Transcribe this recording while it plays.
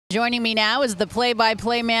Joining me now is the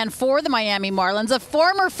play-by-play man for the Miami Marlins, a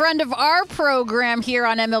former friend of our program here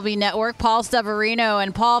on MLB Network, Paul Severino.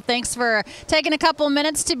 And Paul, thanks for taking a couple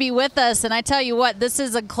minutes to be with us. And I tell you what, this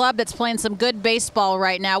is a club that's playing some good baseball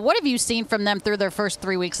right now. What have you seen from them through their first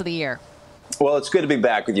 3 weeks of the year? Well, it's good to be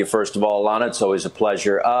back with you, first of all, Alanna. It's always a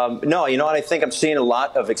pleasure. No, you know what? I think I'm seeing a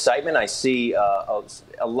lot of excitement. I see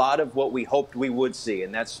a lot of what we hoped we would see,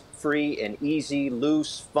 and that's free and easy,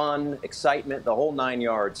 loose, fun, excitement, the whole 9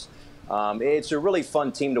 yards. It's a really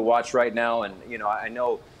fun team to watch right now, and, you know, I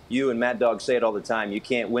know you and Mad Dog say it all the time. You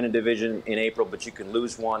can't win a division in April, but you can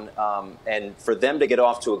lose one. And for them to get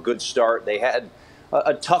off to a good start, they had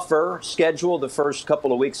a tougher schedule the first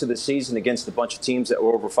couple of weeks of the season against a bunch of teams that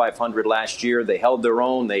were over 500 last year. They held their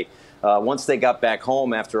own. They once they got back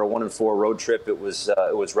home after a 1-4 road trip, it was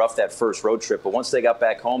rough, that first road trip. But once they got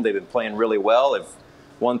back home, they've been playing really well. They've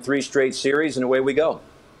won 3 straight series, and away we go.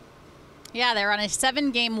 Yeah, they're on a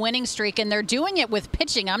 7-game winning streak, and they're doing it with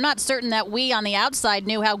pitching. I'm not certain that we on the outside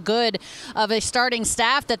knew how good of a starting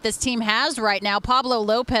staff that this team has right now. Pablo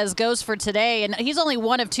Lopez goes for today, and he's only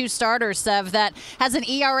one of 2 starters, Sev, that has an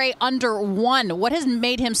ERA under 1. What has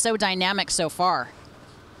made him so dynamic so far?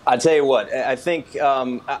 I tell you what, I think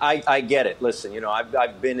I get it. Listen, you know,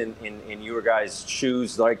 I've been in your guys'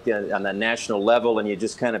 shoes, like on the national level, and you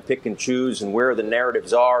just kind of pick and choose and where the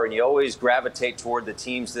narratives are, and you always gravitate toward the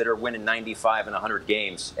teams that are winning 95 and 100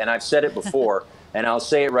 games. And I've said it before, and I'll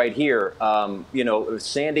say it right here. You know,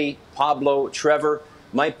 Sandy, Pablo, Trevor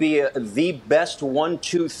might be the best 1,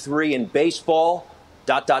 2, 3 in baseball. ...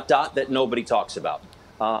 that nobody talks about.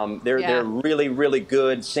 They're really, really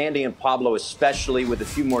good. Sandy and Pablo, especially with a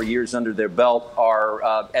few more years under their belt,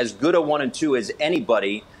 are as good a 1 and 2 as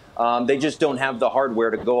anybody. They just don't have the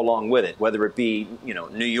hardware to go along with it, whether it be, you know,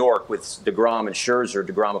 New York with DeGrom and Scherzer,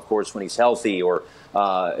 DeGrom, of course, when he's healthy, or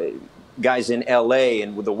guys in L.A.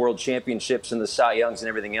 and with the World Championships and the Cy Youngs and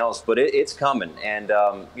everything else. But it's coming. And,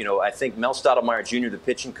 you know, I think Mel Stottlemyre Jr., the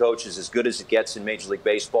pitching coach, is as good as it gets in Major League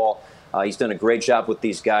Baseball. He's done a great job with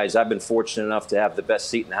these guys. I've been fortunate enough to have the best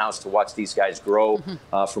seat in the house to watch these guys grow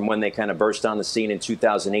from when they kind of burst on the scene in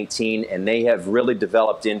 2018. And they have really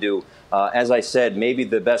developed into, as I said, maybe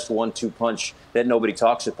the best 1-2 punch that nobody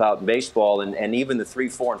talks about in baseball. And even the 3,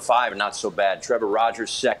 4, and 5 are not so bad. Trevor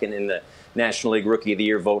Rogers, second in the National League Rookie of the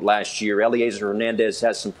Year vote last year. Eliezer Hernandez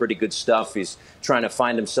has some pretty good stuff. He's trying to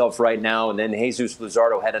find himself right now. And then Jesus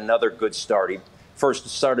Luzardo had another good start. First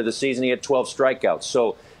start of the season, he had 12 strikeouts.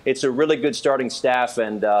 So it's a really good starting staff,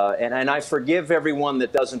 and I forgive everyone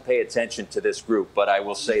that doesn't pay attention to this group. But I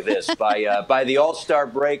will say this: by the All-Star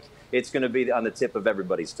break, it's going to be on the tip of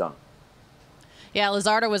everybody's tongue. Yeah,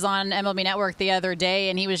 Luzardo was on MLB Network the other day,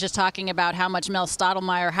 and he was just talking about how much Mel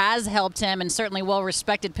Stottlemyre has helped him, and certainly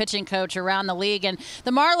well-respected pitching coach around the league. And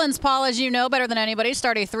the Marlins, Paul, as you know better than anybody,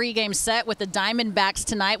 start a 3-game set with the Diamondbacks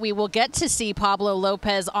tonight. We will get to see Pablo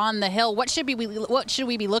Lopez on the hill. What should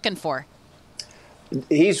we be looking for?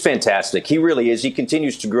 He's fantastic. He really is. He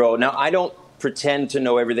continues to grow. Now, I don't pretend to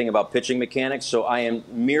know everything about pitching mechanics, so I am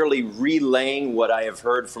merely relaying what I have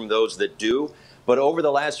heard from those that do. But over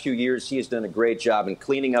the last few years, he has done a great job in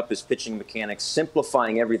cleaning up his pitching mechanics,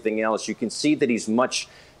 simplifying everything else. You can see that he's much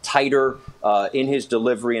tighter in his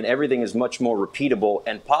delivery, and everything is much more repeatable.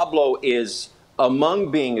 And Pablo is,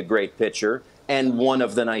 among being a great pitcher and one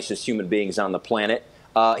of the nicest human beings on the planet,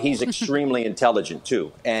 he's extremely intelligent,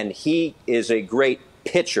 too. And he is a great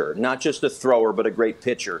pitcher, not just a thrower, but a great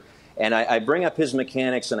pitcher. And I bring up his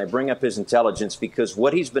mechanics and I bring up his intelligence because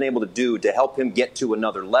what he's been able to do to help him get to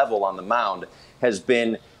another level on the mound has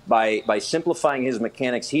been by simplifying his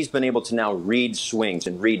mechanics. He's been able to now read swings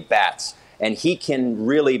and read bats. And he can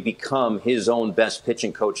really become his own best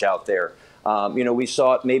pitching coach out there. You know, we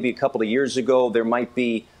saw it maybe a couple of years ago. There might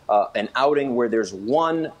be an outing where there's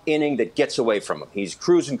one inning that gets away from him. He's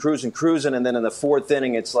cruising, and then in the 4th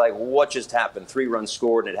inning, it's like, what just happened? 3 runs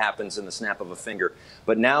scored, and it happens in the snap of a finger.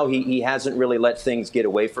 But now he hasn't really let things get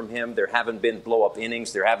away from him. There haven't been blow-up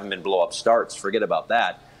innings. There haven't been blow-up starts. Forget about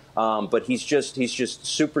that. But he's just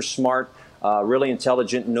super smart, really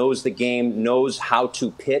intelligent, knows the game, knows how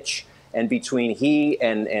to pitch. And between he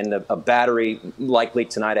and a battery, likely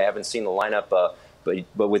tonight, I haven't seen the lineup,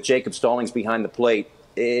 but with Jacob Stallings behind the plate,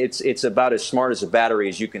 it's about as smart as a battery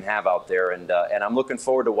as you can have out there, and I'm looking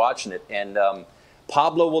forward to watching it. And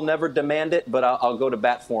Pablo will never demand it, but I'll go to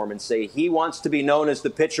bat for him and say he wants to be known as the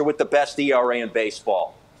pitcher with the best ERA in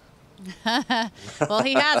baseball. Well,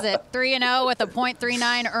 he has it. 3-0 with a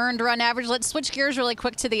 .39 earned run average. Let's switch gears really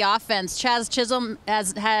quick to the offense. Jazz Chisholm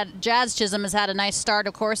has had a nice start,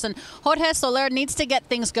 of course, and Jorge Soler needs to get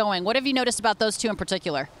things going. What have you noticed about those two in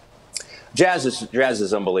particular? Jazz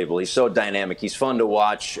is unbelievable. He's so dynamic. He's fun to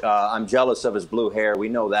watch. I'm jealous of his blue hair. We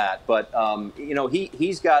know that. But, you know,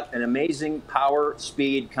 he's got an amazing power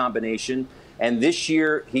speed combination. And this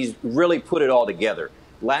year, he's really put it all together.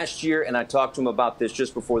 Last year, and I talked to him about this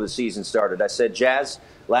just before the season started, I said, Jazz,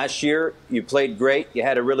 last year you played great. You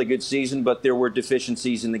had a really good season, but there were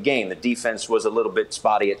deficiencies in the game. The defense was a little bit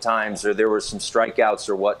spotty at times, or there were some strikeouts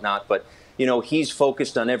or whatnot. But, you know, he's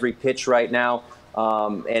focused on every pitch right now.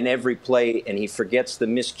 And every play, and he forgets the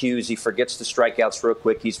miscues. He forgets the strikeouts real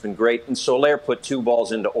quick. He's been great. And Soler put 2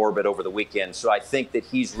 balls into orbit over the weekend. So I think that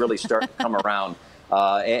he's really starting to come around.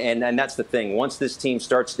 And that's the thing. Once this team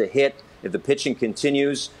starts to hit, if the pitching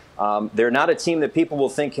continues, they're not a team that people will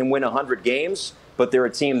think can win 100 games, but they're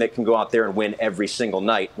a team that can go out there and win every single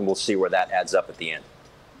night. And we'll see where that adds up at the end.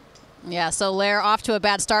 Yeah, so Lair off to a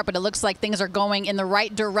bad start, but it looks like things are going in the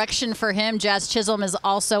right direction for him. Jazz Chisholm is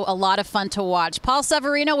also a lot of fun to watch. Paul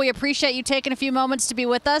Severino, we appreciate you taking a few moments to be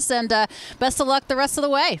with us, and best of luck the rest of the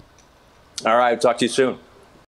way. All right, talk to you soon.